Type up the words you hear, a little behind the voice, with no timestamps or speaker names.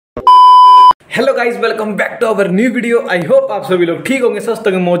Hello guys, welcome back to our new video. I hope आप सभी लोग ठीक होंगे, स्वस्थ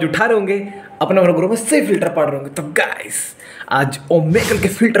होंगे, मौज उठा रहे होंगे, अपना ग्रुप में सही फिल्टर पाड़ रहे होंगे। तो गाइस आज ओमेगल के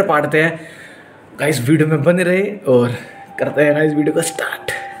फिल्टर पाड़ते हैं। गाइस वीडियो में बने रहे और करते हैं गाइस वीडियो को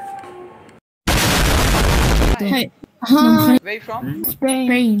start. Hi. Where you from?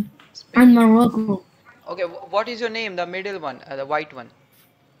 Spain. And Morocco. Okay, what is your name? The middle one, the white one.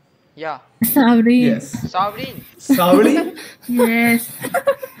 Yeah. Sabri. Yes. Savreen. Sawali Yes.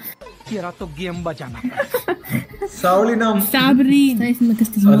 तेरा तो गेम बचाना। सावली नाम। Sabri.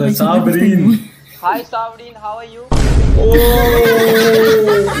 साबरीन। Hi Savreen, how are you?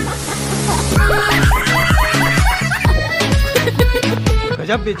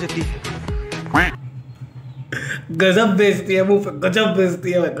 गजब बेइज्जती है। गजब बेचती है, मुंह पे गजब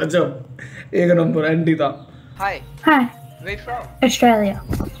बेचती है, गजब एक नंबर एंटी था। Hi. Hi, Where you from? Australia.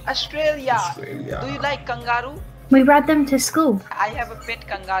 Australia. Australia. Do you like kangaroo? We brought them to school. I have a pet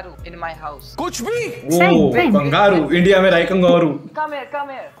kangaroo in my house. कुछ भी। वो Same. कंगारू, इंडिया में रहा kangaroo. Come here, come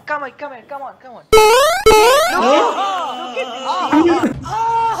here, come here, come here, come on, come on.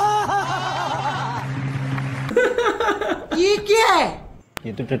 ये क्या है?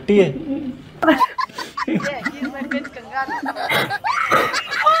 ये तो टट्टी है। Yeah, he's my pet kangaroo.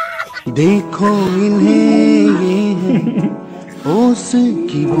 देखो इन्हें ये है ओस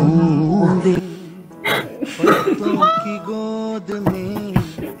की बूंदें पत्तों की गोद में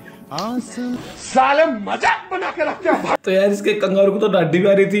आसमान। साले मजाक बना के रखते हैं। तो यार इसके कंगारू को तो डांडी भी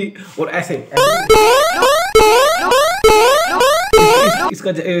आ रही थी और ऐसे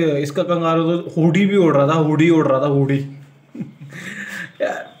इसका कंगारू तो हुडी भी ओढ़ रहा था, हुडी ओढ़ रहा था, हुडी।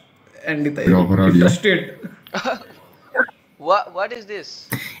 यार एंडी था interested. What is this?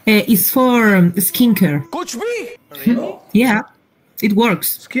 It's for skincare. कुछ भी। Really? Yeah, it works.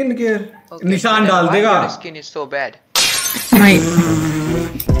 Skin care Okay, निशान then डाल why देगा। your skin is so bad. My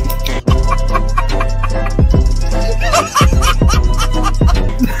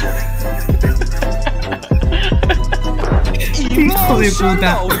hijo de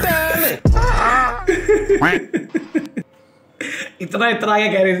puta. इतना इतना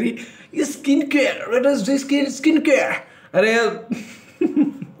क्या कह रही थी, ये skin care, what is this skin care. अरे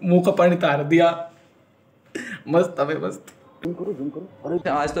मुंह का पानी तार दिया। मस्त अबे मस्त।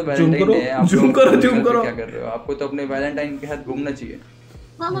 आज तो वैलेंटाइन डे है। जूम करो। क्या कर रहे हो? आपको तो अपने वैलेंटाइन के साथ घूमना चाहिए।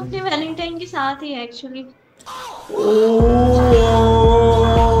 हम अपने वैलेंटाइन के साथ ही एक्चुअली।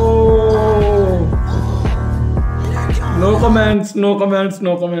 No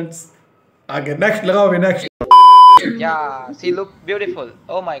comments. आगे नेक्स्ट लगाओ अभी next. Yeah, she look beautiful.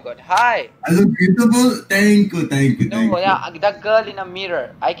 Oh my God. Hi. I look beautiful. Thank you. No, yeah, that girl in a mirror.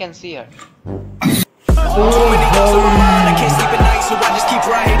 I can see her.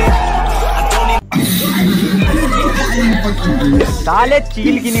 साले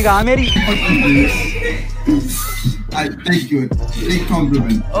चील की निगाह मेरी। Thank you. Big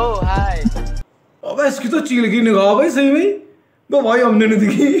compliment. Oh, hi. अबे इसकी तो चील की निगाह भाई, सही में तो भाई हमने नहीं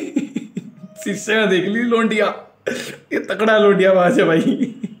दिखी। शीशे में देख ली लोंडिया, ये तकड़ा लोंडिया वहां से भाई।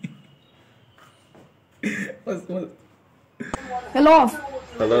 बस Hello.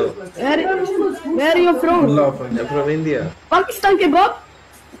 Hello. Where are you from? I'm from India. Pakistan के बाप?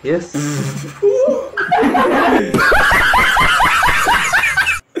 Yes.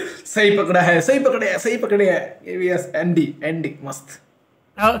 सही पकड़े है ये भी। यस एंडी मस्त।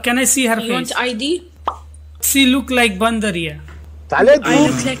 Can I see her face? You want ID? She look like Bandariya. I look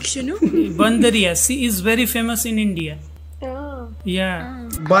like Shunu. Bandariya. She is very famous in India. Oh. Yeah.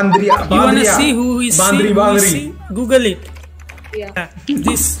 बांद्रिया You wanna see who is बांद्री she? Who is she? Google it. Yeah.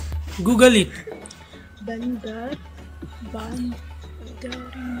 This. Google it. Bandariya.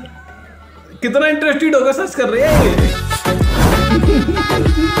 कितना interested होगा, search कर रहे हैं।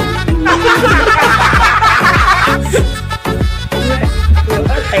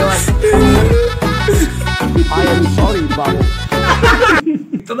 I am sorry, बाबू।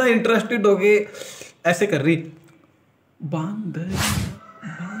 इतना interested हो गए, ऐसे कर रही बांदर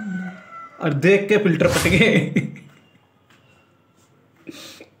और देख के फिल्टर पट गए।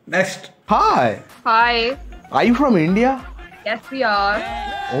 Next. Hi. Hi. Are you from India? Yes, we are.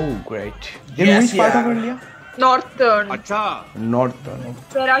 Oh, great. In Yes, which part yeah. of India? Northern. Northern.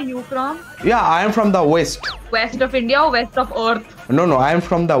 Where are you from? Yeah, I am from the west. West of India or west of Earth? No, I am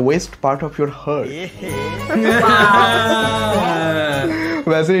from the west part of your heart.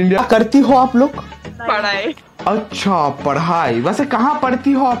 वैसे India करती हो आप लोग? पढ़ाई। अच्छा, पढ़ाई। वैसे कहाँ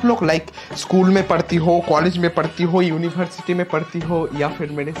पढ़ती हो आप लोग? लाइक स्कूल में पढ़ती हो, कॉलेज में पढ़ती हो, यूनिवर्सिटी में पढ़ती हो, या फिर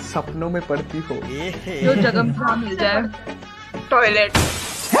मेरे सपनों में पढ़ती हो? जो जगह जहाँ मिल जाए। टॉयलेट।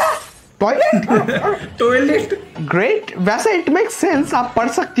 Toilet toilet great. वैसे इट मेक सेंस, आप पढ़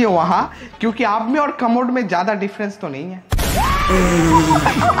सकती हो वहां, क्योंकि आप में और कमोड में ज्यादा डिफरेंस तो नहीं है।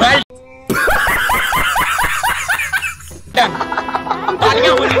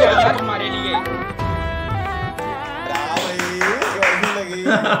 हमारे लिए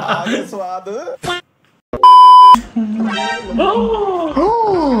आगे स्वाद।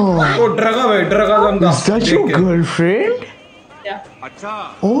 ओ ड्रगा भाई, ड्रगा Ganga. Is that your girlfriend? Yeah.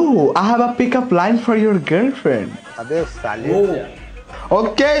 Oh, I have a pickup line for your girlfriend. अबे साले।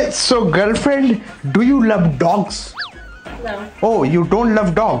 Okay, so girlfriend, do you love dogs? No. Oh, you don't love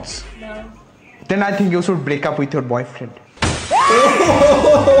dogs? No. Then I think you should break up with your boyfriend.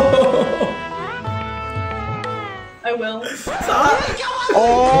 I will. Oh,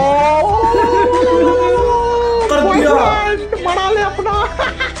 कर दिया। boyfriend, बना ले अपना।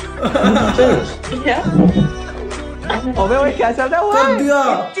 Yeah. अबे भाई क्या चल रहा है? कर दिया,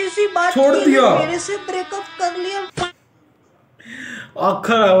 छोड़ दिया। मेरे से ब्रेकअप कर लिया।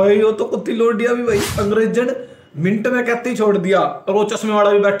 आखिर है भाई, वो तो कुत्ती लोडिया भी भाई अंग्रेजन मिनट में कहते ही छोड़ दिया। और वो चश्मे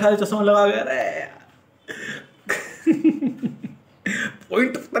वाला भी बैठा है, चश्मा लगा गया। अरे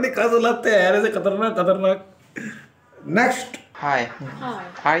पॉइंट पता नहीं कहाँ से लाते हैं यार, ऐसे खतरनाक खतरनाक। Next. Hi. Hi.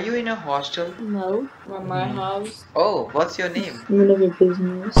 Are you in a hostel? No. From my house. Oh, what's your name? None of your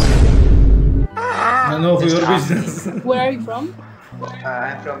business. None of your business. Where are you from?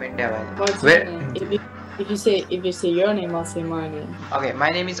 I'm from India. What's Where? your name? If you say your name, I'll say my name. Okay,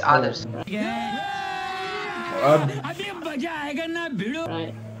 my name is Adarsh.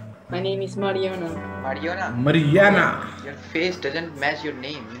 Right. My name is Mariana. Mariana. Mariana. Your face doesn't match your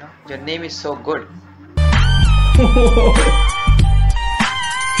name. You know, your name is so good.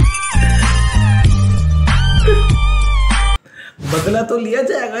 बदला तो लिया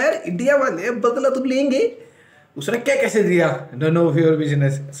जाएगा यार, India वाले बदला तो लेंगे। उसने क्या कैसे दिया? None of your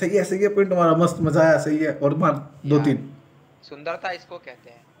business. सही है पॉइंट तुम्हारा, मस्त मजा आया। सही है, और मार दो तीन। सुंदरता इसको कहते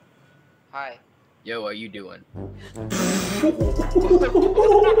हैं। Hi. Yo, what you doing?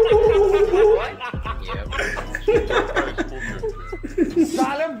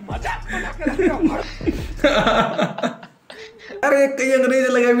 साले मजाक बना के रखा। अरे कई अंग्रेज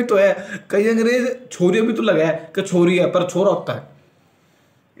लगा भी तो है, कई अंग्रेज छोरी भी तो लगा है कि छोरी है पर छोरा होता है।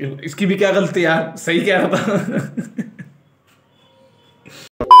 इसकी भी क्या गलती यार, सही कह रहा था।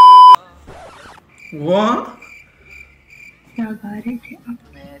 वाह, क्या गा रहे थे आप?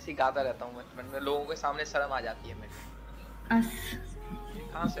 मैं ऐसे ही गाता रहता हूँ बचपन में, लोगों के सामने शर्म आ जाती है मेरे। अस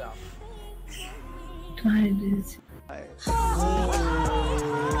कहाँ से आप? तुम्हारे दिल से।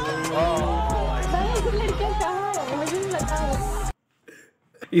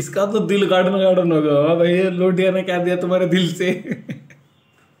 इसका तो दिल गार्डन होगा भाई। लोटिया ने क्या दिया तुम्हारे दिल से।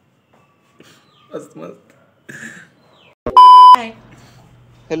 मस्त मस्त।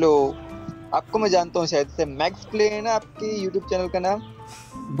 हेलो, आपको मैं जानता हूँ शायद से। मैक्स प्ले है ना आपके यूट्यूब चैनल का नाम?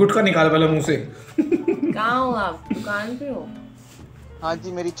 गुटखा निकाल पहले मुंह से। कहाँ हो आप? दुकान पे हो? हाँ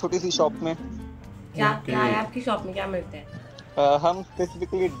जी, मेरी छोटी सी शॉप में। क्या क्या है आपकी शॉप में? क्या मिलते हैं? हम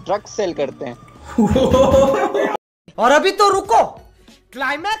स्पेसिफिकली ड्रग्स सेल करते हैं। और अभी तो रुको,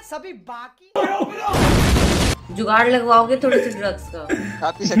 क्लाइमैक्स अभी बाकी। जुगाड़ लगवाओगे थोड़े से ड्रग्स का?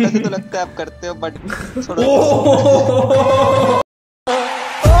 आपकी शक्ल से तो लगता है आप करते हो, बट छोड़ो।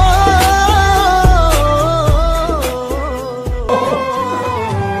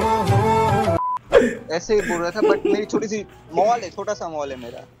 ऐसे ही बोल रहा था, बट मेरी छोटी सी मॉल है, छोटा सा मॉल है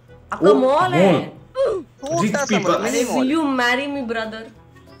मेरा। आपका मॉल है? छोटा सा मॉल है। Will you marry me, brother?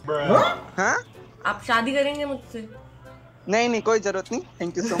 हाँ? आप शादी करेंगे मुझसे? नहीं, कोई जरूरत नहीं।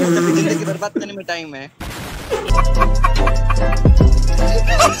 Thank you so much. अभी जिंदगी बर्बाद करने में टाइम है।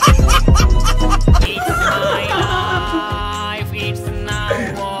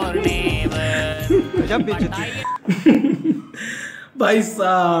 भाई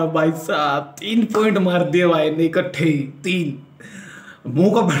साहब 3 पॉइंट मार दिए भाई ने इकट्ठे ही 3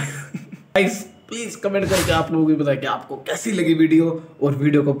 मुंह का। गाइस प्लीज कमेंट करके आप लोगों को बताएं कि आपको कैसी लगी वीडियो, और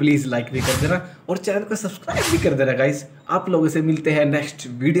वीडियो को प्लीज लाइक भी कर देना और चैनल को सब्सक्राइब भी कर देना। गाइस आप लोगों से मिलते हैं नेक्स्ट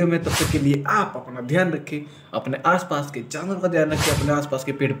वीडियो में। तब तक के लिए आप अपना ध्यान रखें, अपने आसपास के जानवरों का ध्यान रखें, अपने आसपास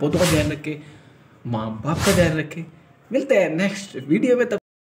के पेड़ पौधों का ध्यान रखें, माँ बाप का ध्यान रखें। मिलते हैं नेक्स्ट वीडियो में, तब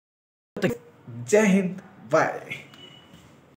तक जय हिंद, बाय।